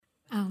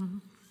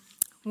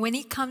When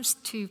it comes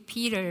to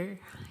Peter,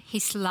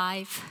 his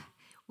life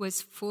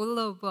was full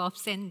of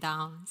ups and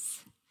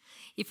downs.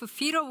 If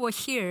Peter were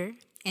here,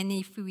 and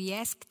if we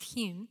asked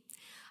him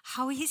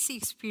how his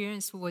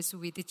experience was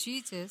with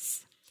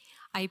Jesus,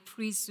 I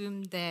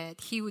presume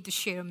that he would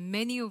share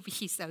many of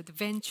his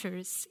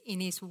adventures in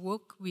his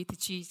walk with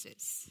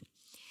Jesus,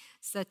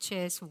 such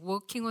as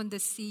walking on the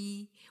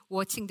sea,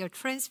 watching the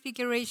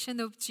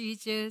transfiguration of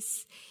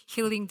Jesus,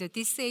 healing the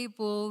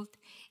disabled,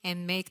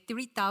 and make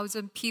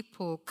 3,000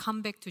 people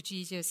come back to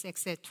Jesus,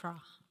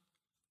 etc.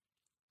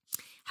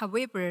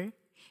 However,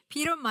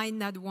 Peter might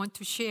not want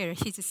to share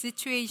his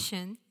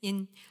situation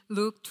in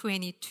Luke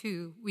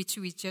 22, which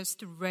we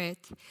just read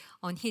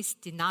on his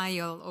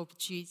denial of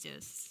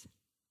Jesus.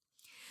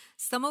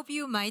 Some of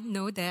you might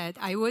know that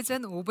I was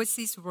an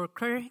overseas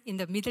worker in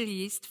the Middle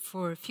East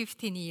for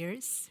 15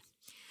 years.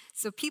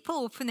 So people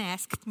often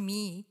asked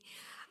me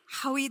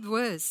how it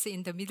was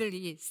in the Middle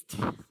East.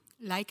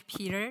 Like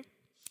Peter,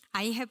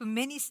 I have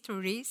many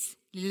stories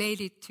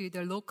related to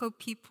the local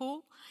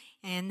people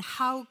and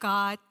how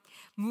God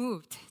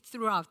moved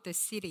throughout the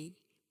city.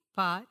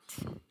 But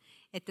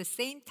at the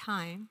same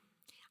time,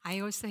 I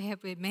also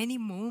have many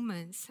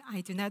moments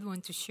I do not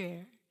want to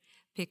share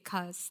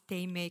because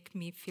they make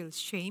me feel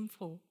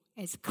shameful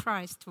as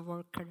Christ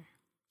worker.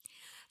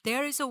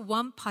 There is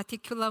one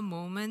particular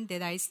moment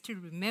that I still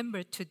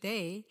remember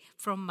today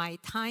from my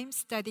time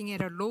studying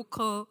at a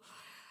local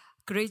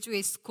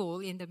graduate school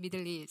in the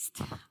Middle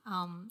East.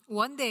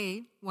 One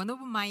day, one of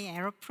my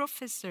Arab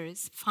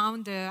professors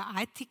found an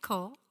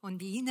article on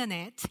the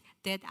internet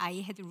that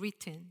I had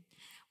written,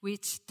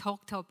 which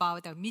talked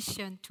about a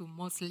mission to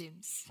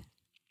Muslims.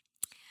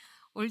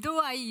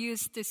 Although I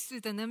used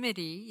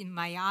pseudonymity in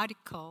my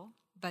article,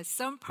 but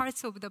some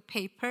parts of the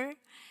paper,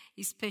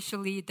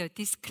 especially the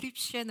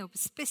description of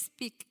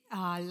specific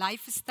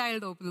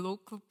lifestyle of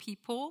local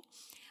people,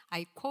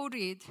 I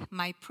quoted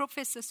my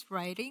professor's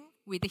writing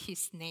with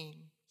his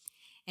name.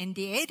 And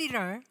the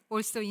editor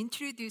also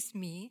introduced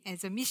me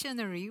as a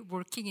missionary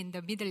working in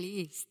the Middle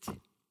East.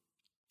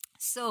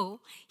 So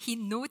he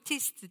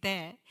noticed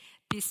that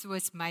this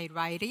was my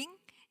writing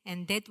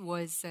and that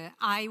was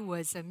I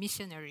was a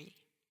missionary.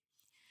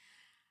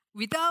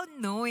 Without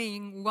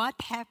knowing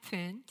what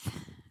happened,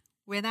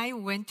 when I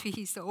went to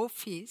his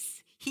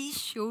office, he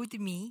showed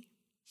me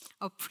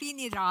a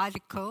printed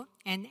article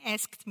and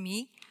asked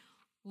me,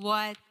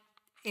 "What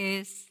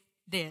is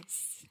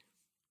this?"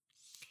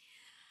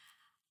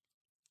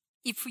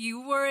 If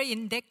you were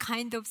in that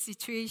kind of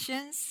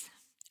situations,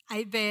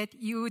 I bet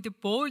you would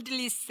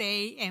boldly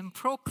say and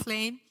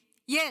proclaim,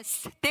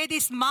 "Yes, that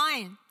is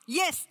mine.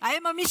 Yes, I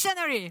am a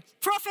missionary.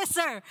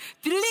 Professor,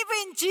 believe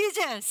in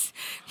Jesus.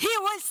 He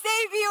will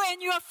save you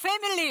and your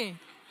family."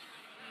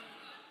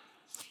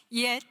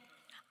 Yet,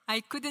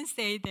 I couldn't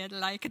say that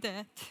like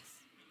that.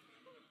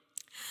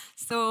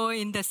 So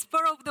in the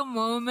spur of the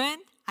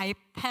moment, I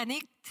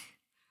panicked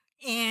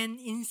and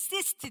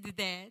insisted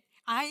that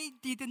I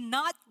did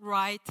not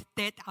write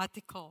that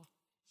article.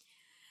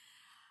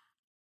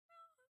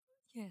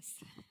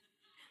 Yes.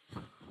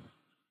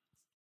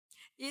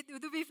 It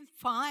would be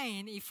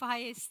fine if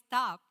I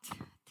stopped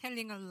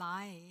telling a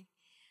lie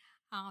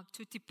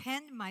to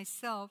defend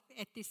myself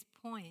at this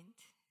point.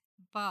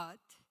 But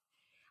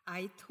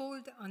I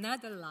told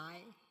another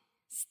lie,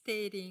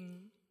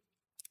 stating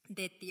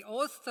that the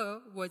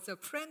author was a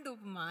friend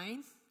of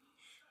mine,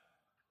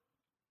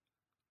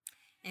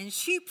 and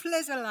she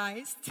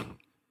plagiarized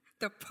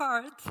the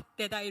part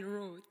that I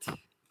wrote.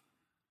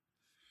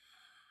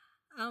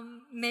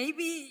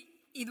 Maybe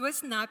it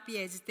was not be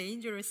as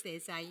dangerous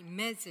as I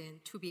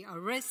imagined to be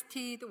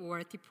arrested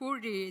or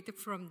deported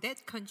from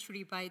that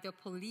country by the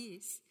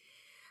police.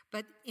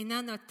 But in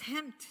an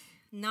attempt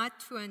not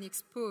to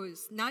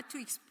expose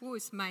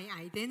my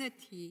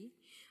identity,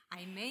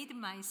 I made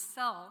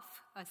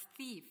myself a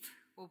thief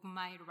of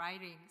my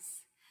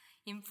writings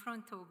in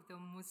front of the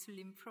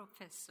Muslim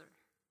professor,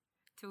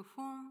 to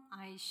whom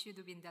I should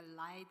have been the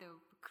light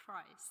of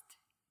Christ.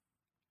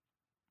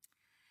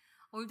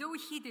 Although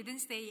he didn't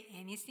say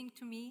anything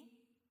to me,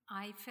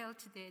 I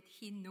felt that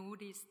he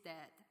noticed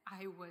that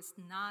I was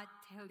not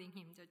telling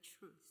him the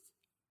truth.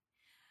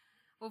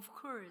 Of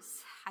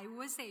course, I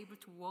was able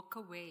to walk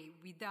away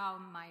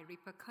without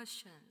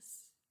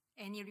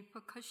any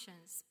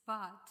repercussions,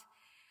 but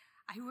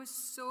I was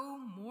so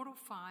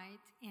mortified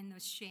and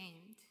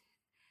ashamed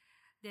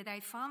that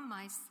I found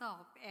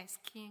myself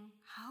asking,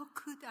 how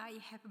could I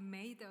have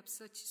made up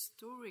such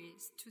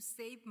stories to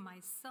save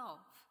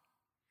myself?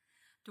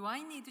 Do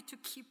I need to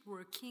keep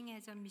working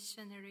as a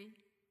missionary?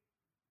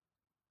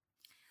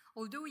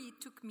 Although it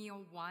took me a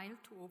while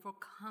to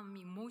overcome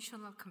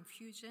emotional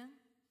confusion,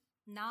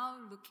 now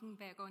looking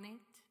back on it,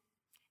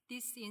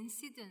 this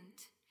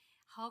incident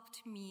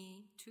helped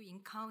me to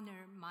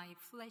encounter my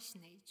flesh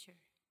nature.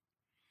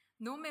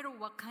 No matter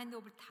what kind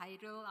of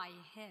title I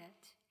had,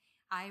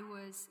 I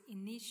was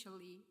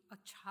initially a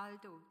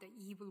child of the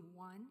evil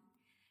one,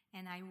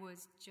 and I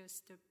was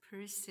just a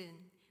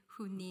person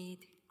who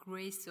needed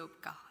grace of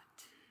God.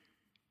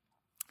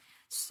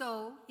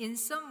 So, in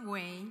some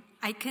way,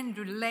 I can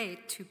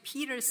relate to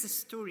Peter's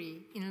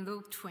story in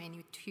Luke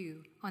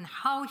 22 on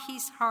how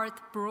his heart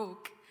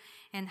broke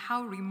and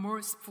how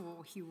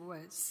remorseful he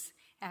was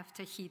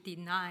after he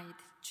denied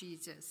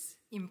Jesus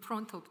in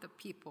front of the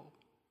people.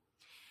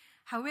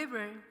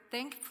 However,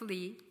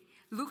 thankfully,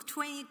 Luke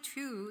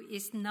 22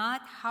 is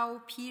not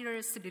how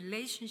Peter's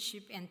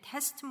relationship and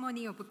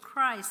testimony of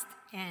Christ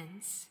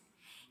ends.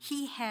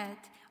 He had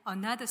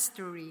another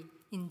story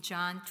in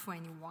John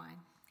 21.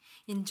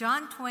 In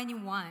John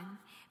 21,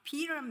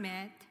 Peter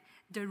met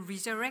the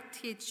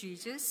resurrected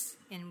Jesus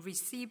and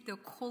received the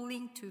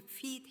calling to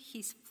feed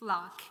his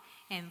flock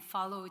and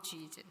follow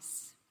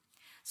Jesus.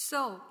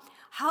 So,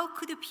 how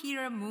could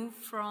Peter move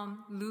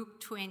from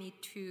Luke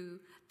 22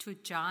 to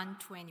John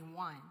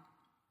 21?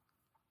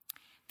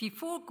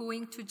 Before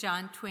going to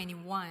John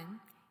 21,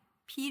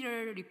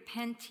 Peter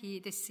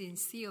repented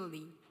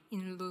sincerely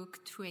in Luke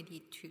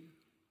 22.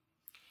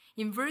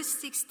 In verse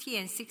 60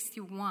 and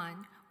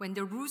 61, when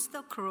the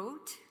rooster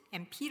crowed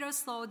and Peter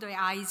saw the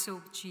eyes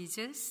of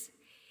Jesus,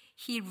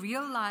 he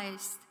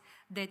realized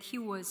that he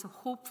was a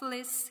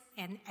hopeless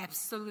and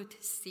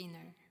absolute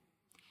sinner.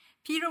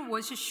 Peter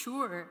was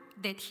sure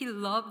that he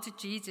loved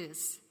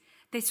Jesus.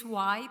 That's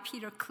why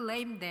Peter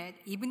claimed that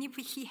even if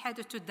he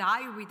had to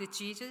die with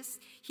Jesus,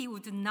 he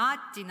would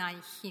not deny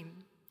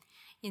him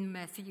in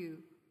Matthew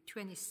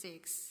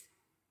 26.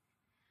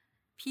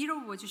 Peter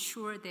was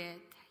sure that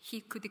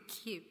he could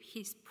keep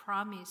his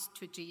promise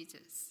to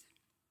Jesus.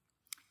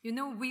 You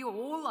know, we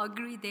all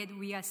agree that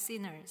we are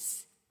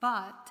sinners,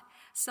 but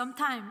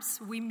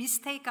sometimes we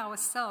mistake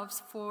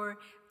ourselves for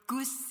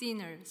good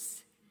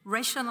sinners,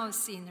 rational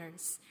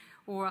sinners,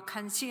 or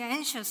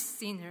conscientious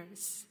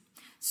sinners,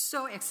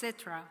 so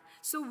etc.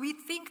 So we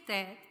think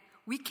that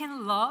we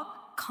can love,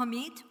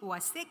 commit, or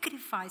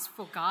sacrifice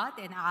for God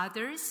and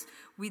others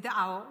with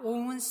our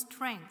own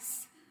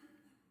strengths.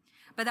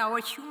 But our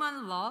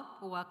human love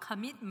or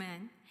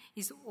commitment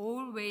is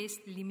always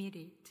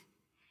limited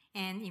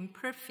and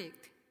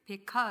imperfect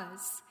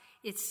because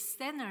its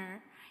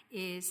center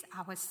is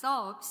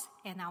ourselves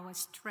and our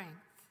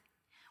strength.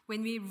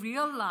 When we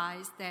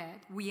realize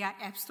that we are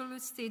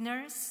absolute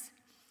sinners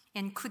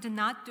and could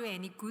not do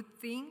any good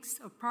things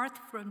apart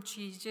from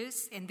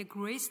Jesus and the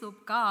grace of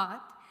God,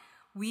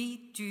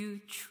 we do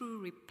true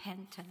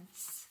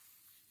repentance.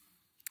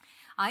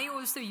 I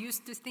also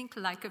used to think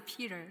like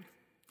Peter.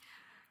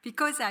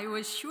 Because I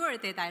was sure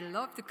that I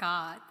loved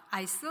God,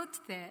 I thought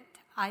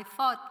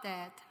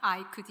that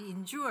I could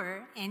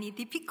endure any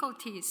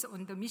difficulties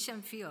on the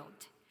mission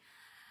field.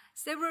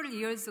 Several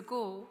years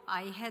ago,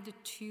 I had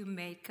to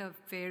make a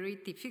very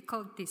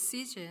difficult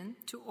decision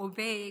to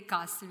obey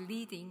God's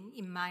leading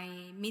in my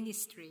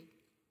ministry.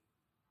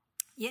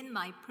 Yet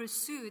my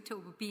pursuit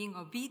of being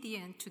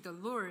obedient to the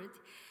Lord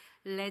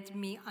led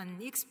me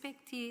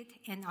unexpected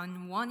and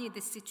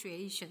unwanted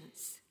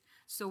situations.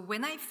 So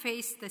when I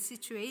faced the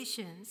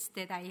situations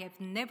that I have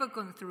never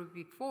gone through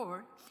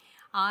before,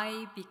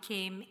 I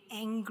became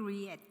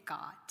angry at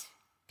God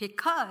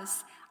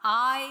because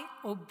I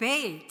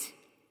obeyed.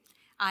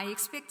 I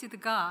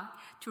expected God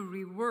to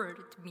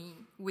reward me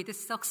with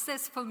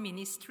successful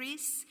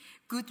ministries,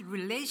 good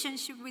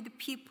relationship with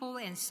people,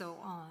 and so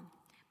on.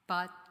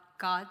 But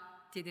God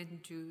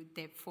didn't do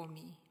that for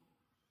me,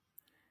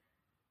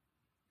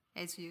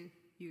 as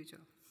usual.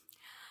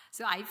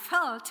 So I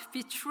felt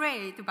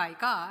betrayed by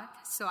God,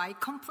 so I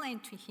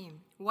complained to him.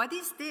 What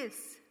is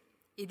this?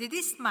 Is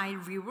this my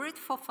reward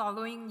for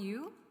following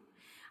you?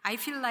 I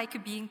feel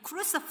like being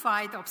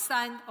crucified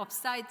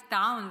upside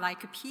down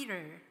like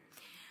Peter.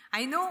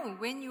 I know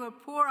when you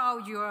pour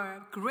out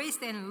your grace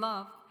and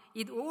love,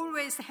 it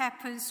always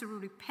happens through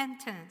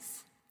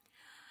repentance.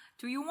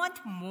 Do you want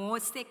more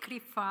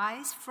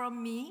sacrifice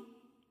from me?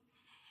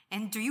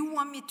 And do you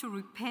want me to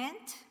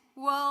repent?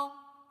 Well,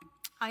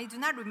 I do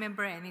not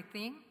remember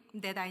anything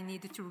that I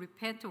needed to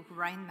repent of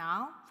right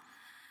now.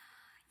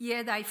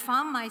 Yet I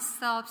found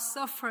myself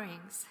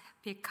suffering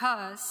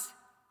because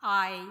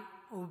I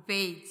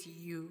obeyed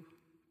you.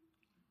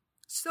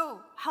 So,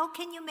 how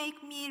can you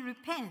make me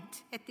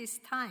repent at this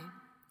time?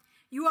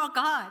 You are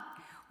God.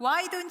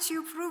 Why don't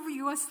you prove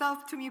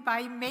yourself to me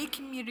by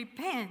making me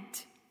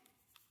repent?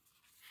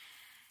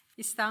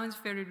 It sounds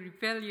very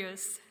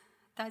rebellious,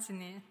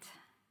 doesn't it?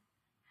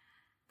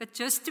 But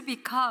just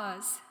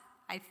because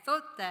I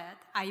thought that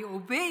I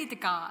obeyed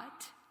God,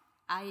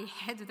 I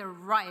had the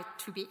right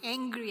to be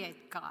angry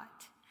at God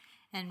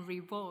and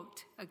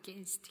revolt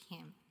against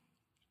him.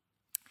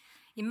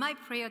 In my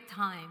prayer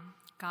time,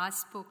 God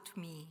spoke to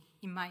me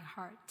in my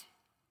heart.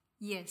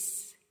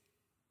 Yes,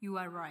 you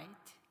are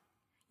right.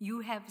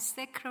 You have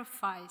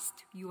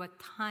sacrificed your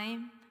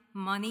time,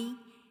 money,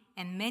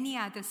 and many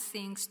other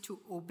things to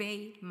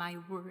obey my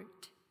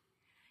word.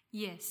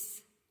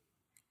 Yes,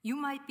 you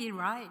might be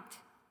right.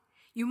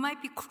 You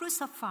might be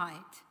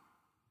crucified,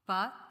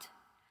 but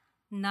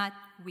not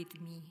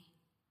with me,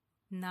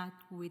 not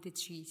with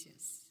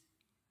Jesus,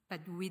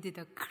 but with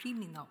the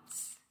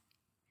criminals.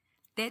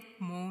 That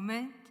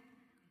moment,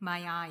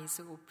 my eyes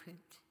opened.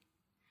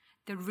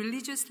 The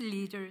religious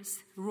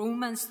leaders,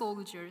 Roman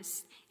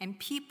soldiers, and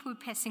people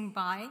passing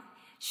by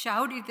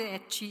shouted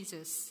at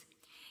Jesus,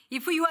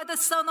 "If you are the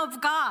Son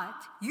of God,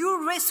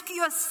 you rescue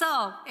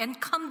yourself and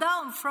come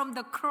down from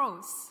the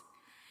cross."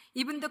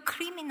 Even the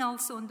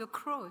criminals on the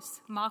cross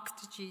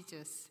mocked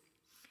Jesus.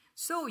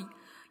 "So,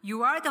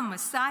 you are the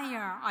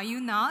Messiah, are you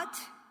not?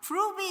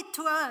 Prove it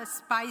to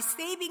us by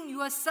saving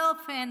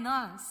yourself and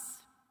us."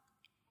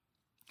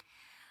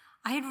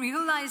 I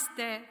realized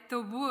that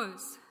the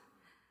words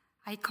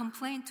I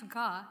complained to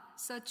God,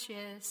 such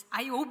as,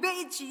 "I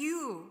obeyed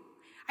you.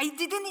 I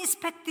didn't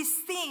expect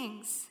these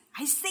things.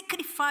 I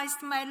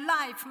sacrificed my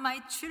life, my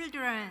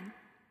children,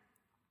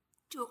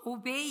 to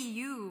obey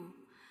you.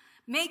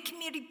 Make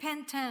me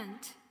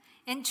repentant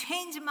and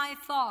change my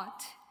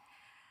thought."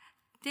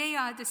 They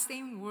are the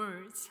same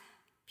words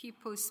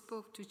people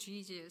spoke to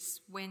Jesus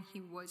when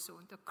he was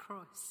on the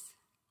cross.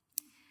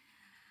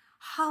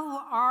 How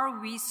are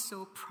we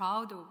so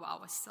proud of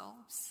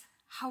ourselves?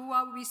 How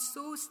are we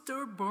so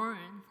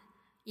stubborn?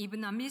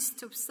 Even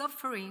amidst of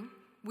suffering,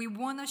 we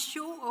want to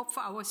show off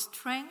our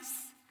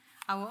strength,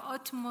 our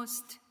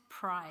utmost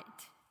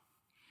pride.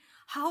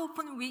 How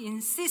often we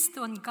insist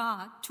on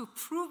God to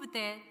prove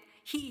that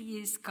He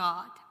is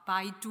God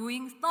by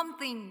doing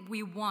something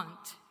we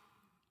want.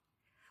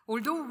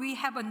 Although we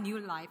have a new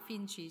life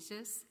in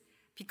Jesus,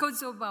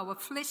 because of our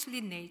fleshly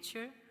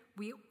nature,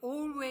 we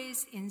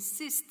always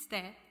insist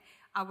that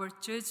our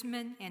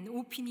judgment and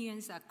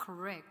opinions are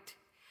correct,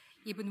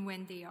 even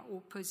when they are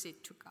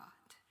opposite to God.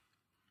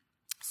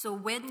 So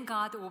when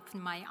God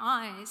opened my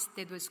eyes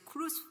that was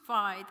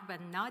crucified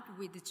but not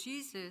with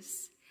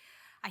Jesus,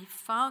 I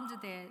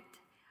found that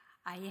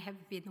I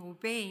have been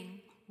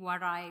obeying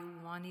what I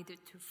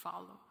wanted to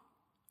follow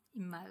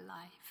in my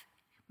life.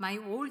 My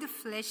old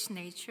flesh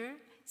nature,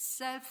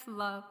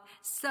 self-love,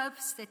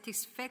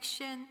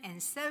 self-satisfaction,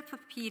 and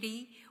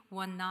self-pity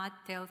were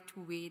not dealt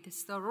with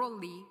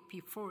thoroughly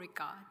before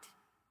God.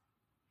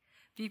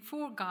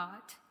 Before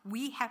God,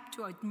 we have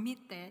to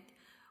admit that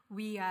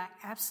we are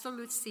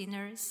absolute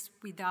sinners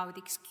without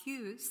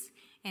excuse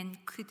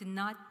and could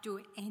not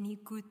do any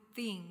good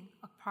thing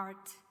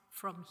apart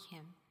from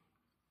Him.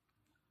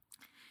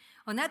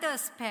 Another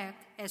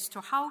aspect as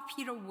to how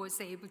Peter was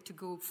able to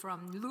go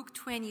from Luke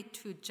 20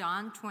 to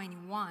John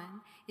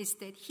 21 is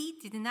that he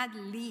did not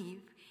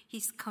leave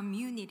his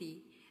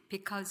community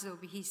because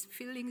of his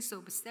feelings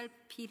of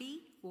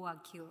self-pity or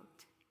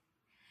guilt.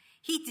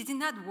 He did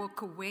not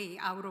walk away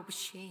out of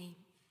shame,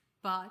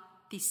 but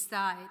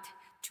decided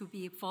to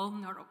be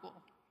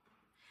vulnerable.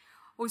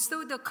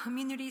 Also, the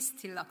community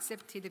still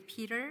accepted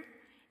Peter,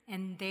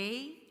 and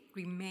they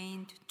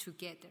remained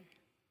together.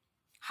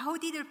 How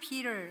did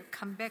Peter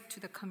come back to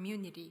the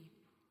community?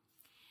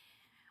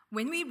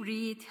 When we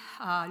read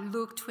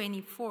Luke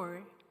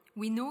 24,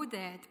 we know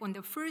that on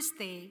the first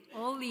day,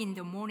 early in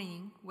the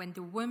morning, when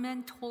the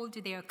women told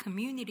their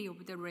community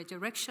of the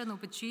resurrection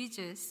of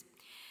Jesus,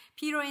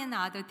 Peter and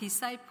other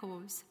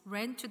disciples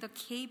ran to the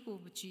cave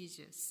of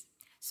Jesus.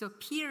 So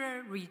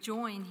Peter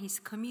rejoined his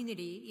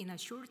community in a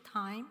short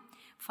time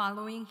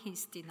following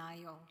his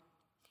denial.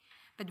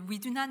 But we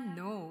do not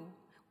know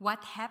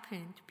what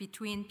happened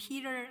between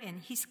Peter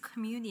and his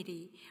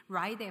community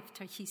right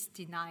after his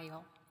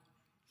denial.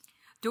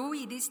 Though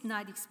it is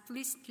not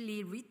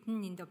explicitly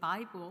written in the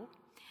Bible,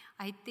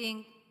 I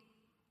think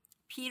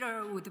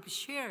Peter would have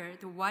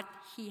shared what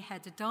he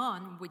had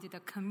done with the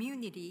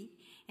community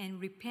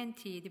and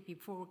repented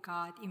before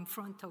God in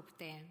front of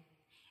them,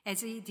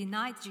 as he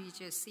denied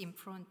Jesus in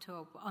front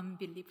of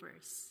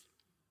unbelievers.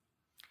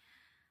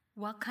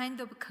 What kind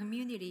of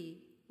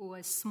community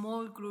or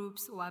small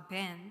groups or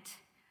band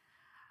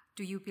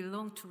do you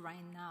belong to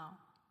right now?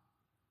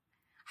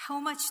 How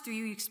much do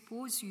you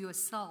expose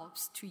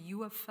yourselves to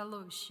your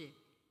fellowship?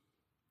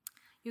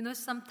 You know,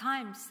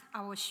 sometimes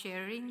our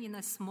sharing in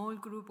a small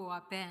group or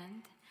a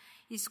band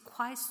is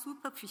quite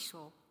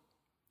superficial.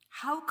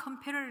 How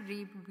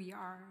competitive we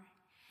are.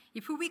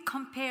 If we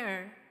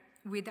compare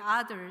with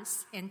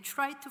others and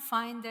try to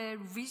find a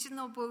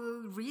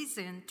reasonable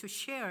reason to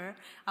share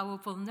our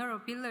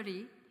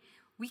vulnerability,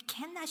 we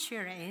cannot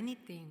share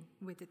anything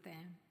with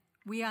them.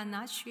 We are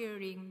not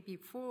sharing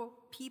before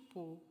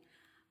people,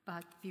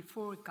 but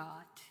before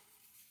God.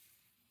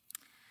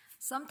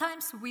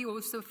 Sometimes we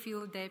also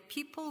feel that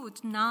people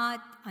would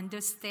not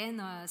understand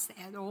us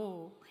at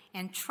all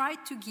and try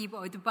to give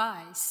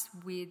advice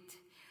with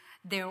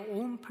their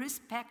own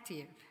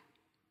perspective.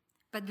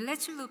 But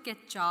let's look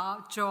at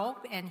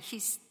Job and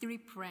his 3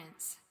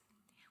 friends.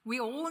 We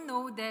all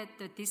know that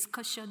the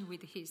discussion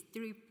with his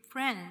 3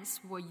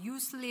 friends were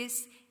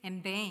useless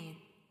and vain.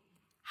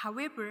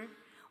 However,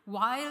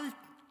 while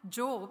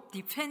Job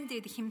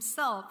defended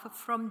himself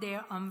from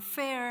their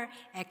unfair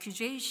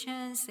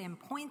accusations and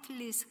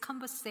pointless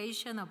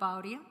conversation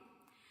about him,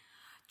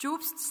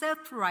 Job's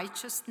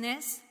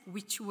self-righteousness,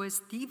 which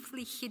was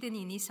deeply hidden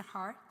in his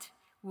heart,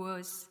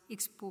 was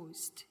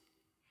exposed.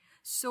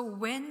 So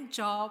when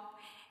Job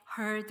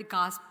heard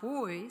God's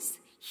voice,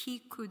 he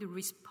could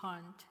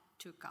respond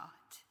to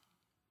God.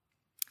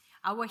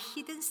 Our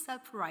hidden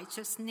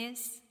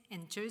self-righteousness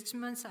and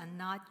judgments are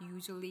not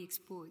usually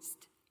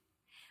exposed.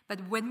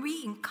 But when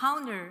we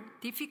encounter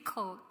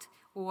difficult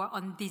or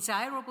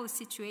undesirable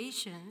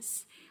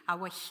situations,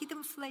 our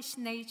hidden flesh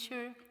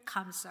nature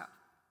comes up.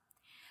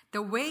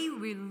 The way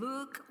we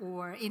look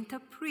or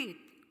interpret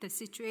the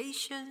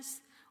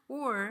situations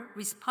or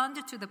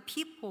respond to the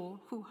people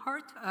who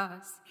hurt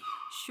us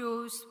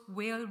shows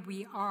where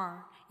we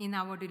are in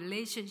our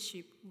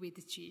relationship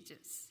with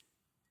Jesus.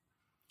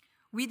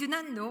 We do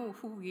not know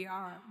who we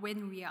are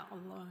when we are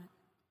alone.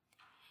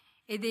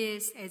 It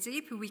is as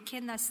if we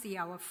cannot see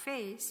our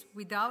face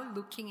without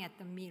looking at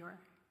the mirror.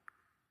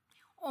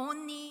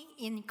 Only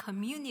in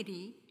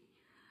community,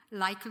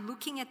 like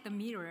looking at the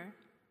mirror,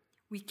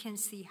 we can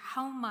see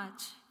how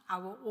much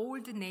our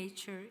old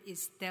nature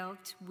is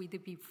dealt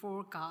with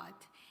before God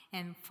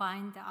and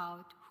find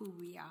out who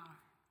we are.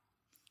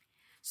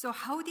 So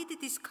how did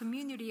this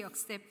community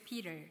accept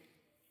Peter?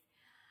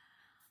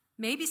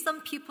 Maybe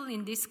some people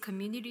in this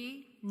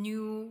community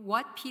knew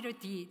what Peter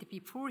did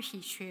before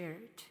he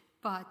shared,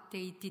 but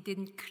they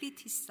didn't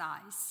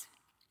criticize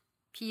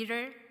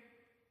Peter.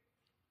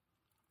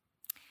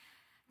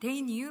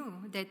 They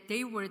knew that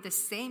they were the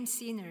same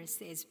sinners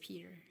as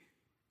Peter.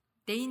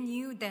 They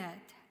knew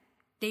that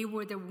they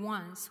were the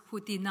ones who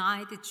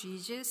denied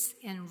Jesus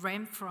and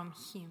ran from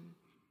him,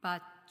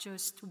 but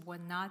just were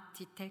not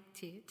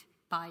detected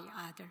by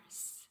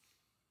others.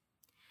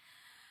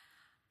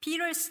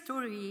 Peter's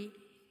story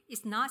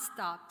is not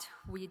stopped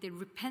with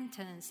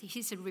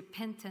his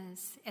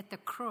repentance at the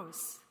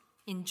cross.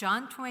 In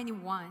John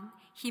 21,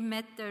 he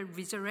met the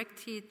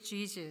resurrected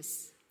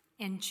Jesus,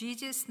 and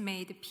Jesus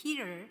made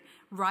Peter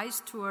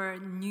rise to a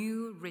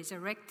new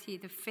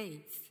resurrected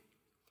faith.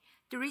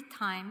 3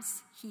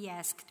 times he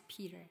asked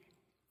Peter,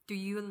 "Do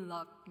you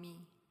love me?"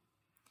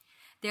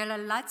 There are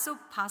lots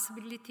of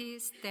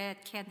possibilities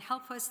that can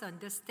help us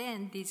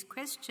understand these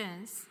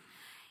questions,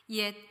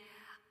 yet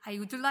I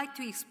would like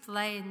to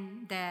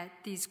explain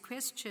that these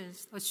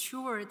questions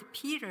assured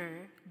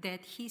Peter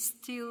that he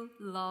still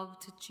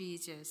loved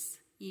Jesus,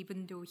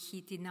 even though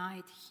he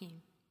denied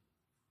him.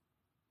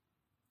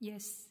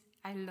 Yes,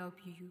 I love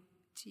you,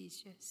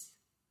 Jesus.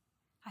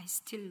 I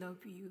still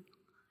love you,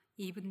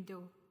 even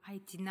though I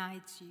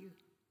denied you,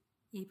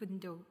 even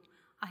though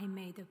I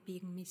made a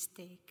big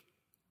mistake.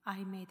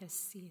 I made a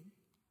sin,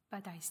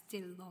 but I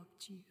still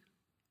loved you.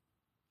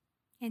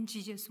 And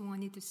Jesus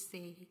wanted to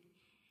say,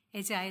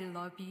 as I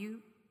love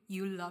you,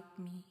 you love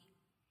me,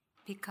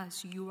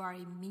 because you are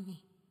in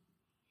me.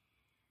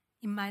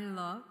 In my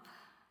love,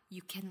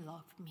 you can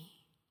love me.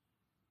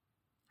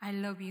 I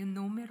love you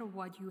no matter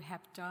what you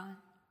have done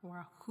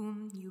or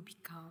whom you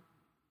become.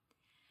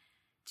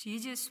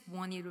 Jesus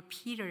wanted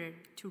Peter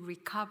to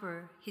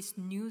recover his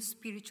new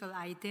spiritual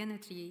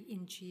identity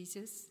in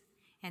Jesus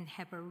and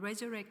have a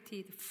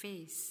resurrected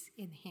faith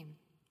in him.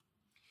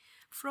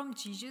 From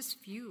Jesus'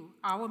 view,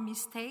 our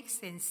mistakes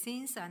and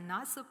sins are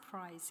not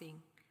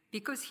surprising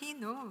because he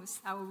knows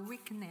our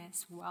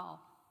weakness well.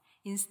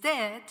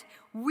 Instead,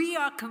 we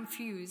are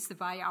confused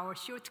by our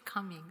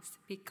shortcomings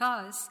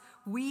because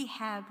we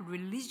have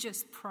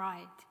religious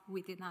pride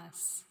within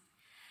us.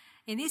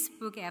 In his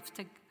book,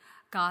 After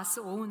God's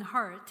Own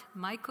Heart,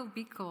 Michael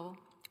Bickle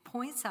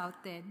points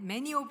out that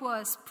many of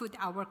us put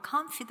our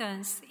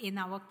confidence in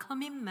our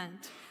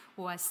commitment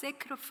or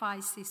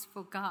sacrifices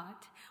for God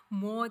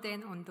more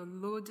than on the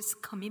Lord's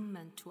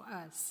commitment to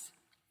us.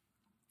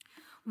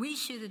 We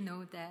should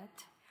know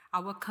that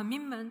our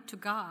commitment to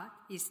God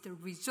is the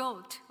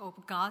result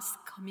of God's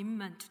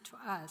commitment to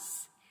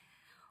us.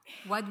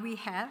 What we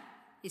have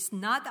is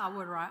not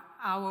our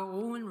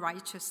own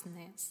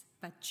righteousness,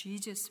 but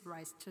Jesus'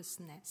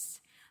 righteousness.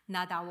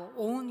 Not our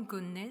own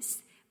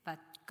goodness, but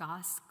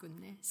God's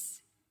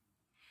goodness.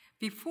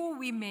 Before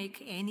we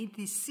make any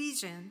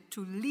decision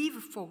to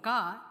live for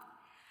God,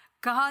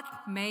 God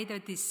made a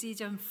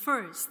decision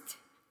first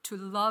to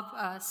love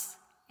us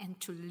and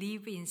to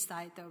live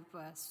inside of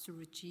us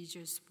through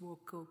Jesus'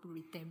 work of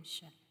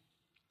redemption.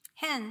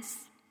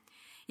 Hence,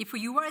 if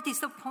you are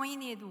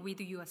disappointed with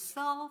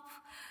yourself,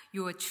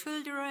 your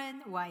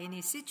children, or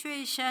any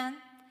situation,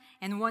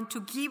 and want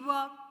to give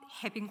up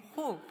having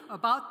hope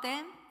about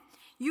them,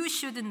 you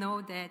should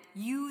know that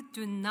you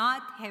do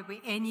not have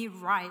any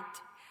right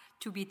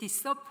to be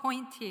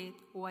disappointed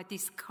or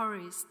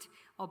discouraged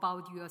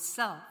about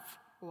yourself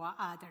or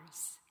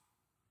others.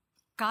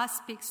 God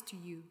speaks to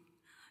you.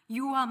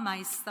 You are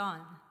my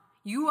son.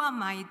 You are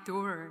my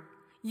daughter.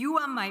 You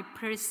are my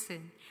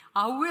person.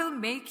 I will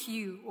make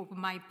you of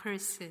my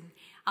person.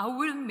 I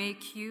will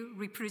make you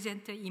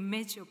represent the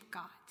image of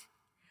God.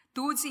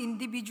 Those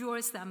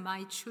individuals are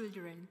my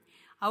children.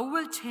 I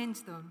will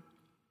change them.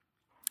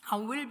 I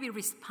will be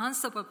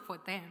responsible for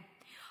them.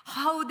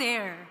 How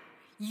dare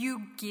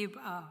you give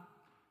up?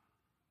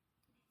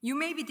 You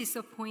may be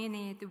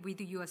disappointed with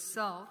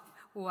yourself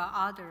or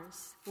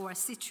others or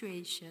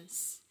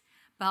situations,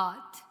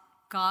 but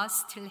God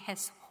still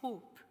has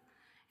hope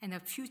and a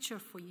future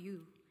for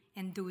you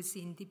and those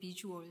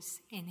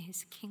individuals in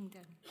his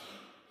kingdom.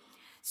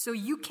 So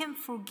you can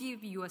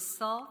forgive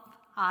yourself,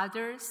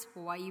 others,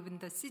 or even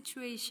the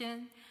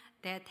situation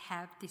that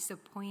have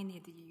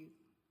disappointed you.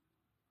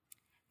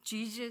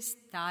 Jesus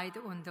died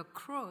on the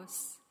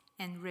cross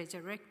and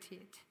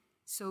resurrected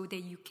so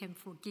that you can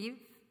forgive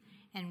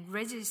and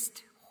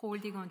resist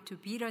holding on to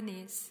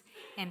bitterness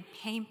and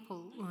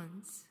painful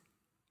wounds.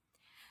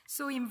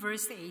 So in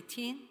verse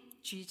 18,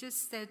 Jesus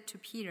said to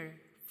Peter,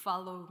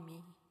 "Follow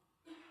me."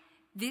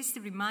 This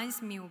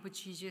reminds me of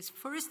Jesus'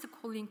 first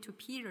calling to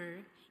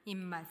Peter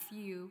in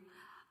Matthew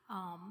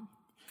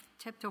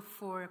chapter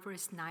 4,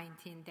 verse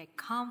 19, that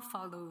 "Come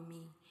follow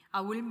me,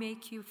 I will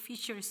make you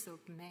fishers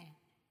of men."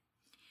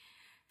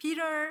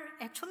 Peter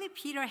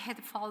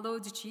had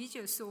followed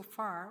Jesus so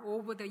far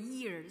over the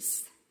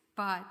years,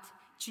 but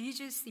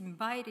Jesus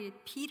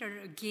invited Peter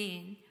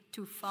again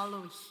to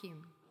follow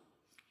him.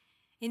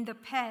 In the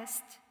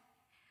past,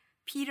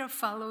 Peter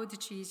followed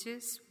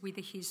Jesus with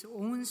his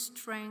own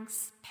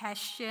strength,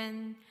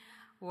 passion,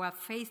 or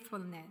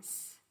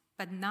faithfulness.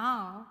 But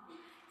now,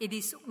 it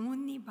is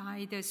only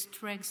by the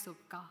strength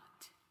of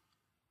God.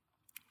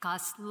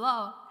 God's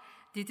love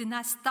did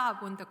not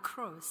stop on the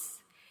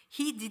cross.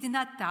 He did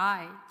not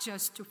die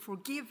just to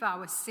forgive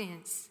our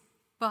sins,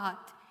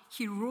 but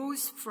he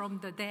rose from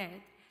the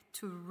dead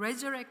to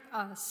resurrect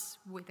us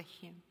with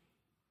him.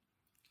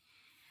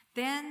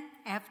 Then,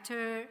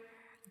 after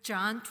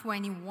John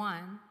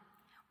 21,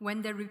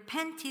 when the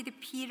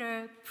repented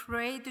Peter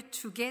prayed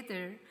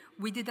together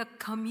with the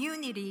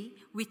community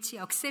which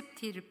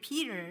accepted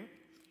Peter,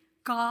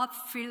 God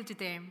filled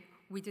them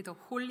with the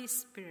Holy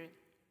Spirit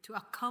to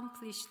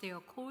accomplish their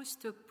cause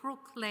to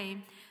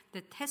proclaim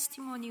the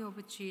testimony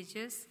of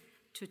Jesus,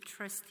 to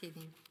trust in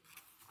him.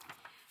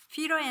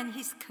 Peter and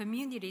his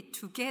community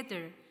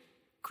together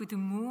could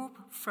move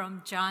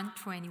from John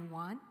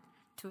 21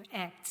 to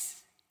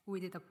Acts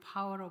with the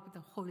power of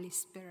the Holy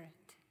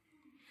Spirit.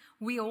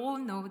 We all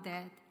know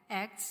that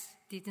Acts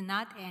did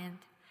not end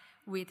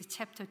with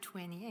chapter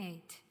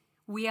 28.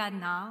 We are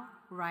now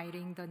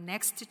writing the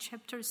next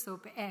chapters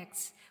of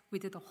Acts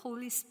with the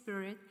Holy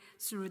Spirit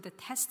through the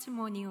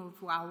testimony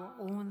of our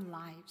own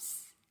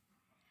lives.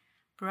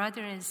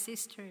 Brothers and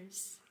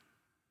sisters,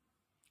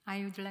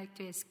 I would like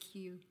to ask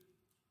you,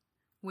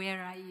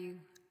 where are you?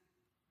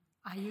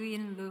 Are you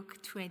in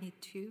Luke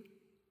 22,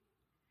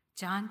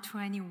 John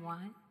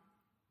 21,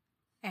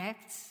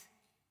 Acts,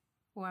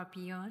 or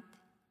beyond?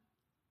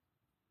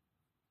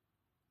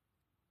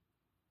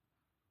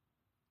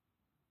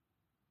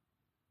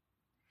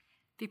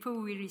 Before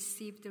we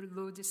receive the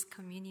Lord's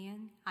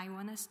communion, I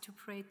want us to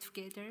pray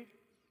together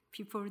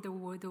before the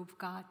Word of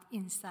God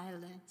in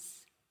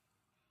silence.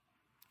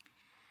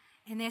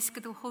 And ask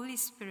the Holy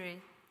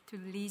Spirit to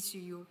lead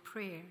you your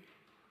prayer.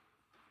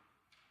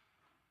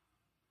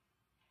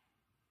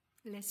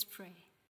 Let's pray.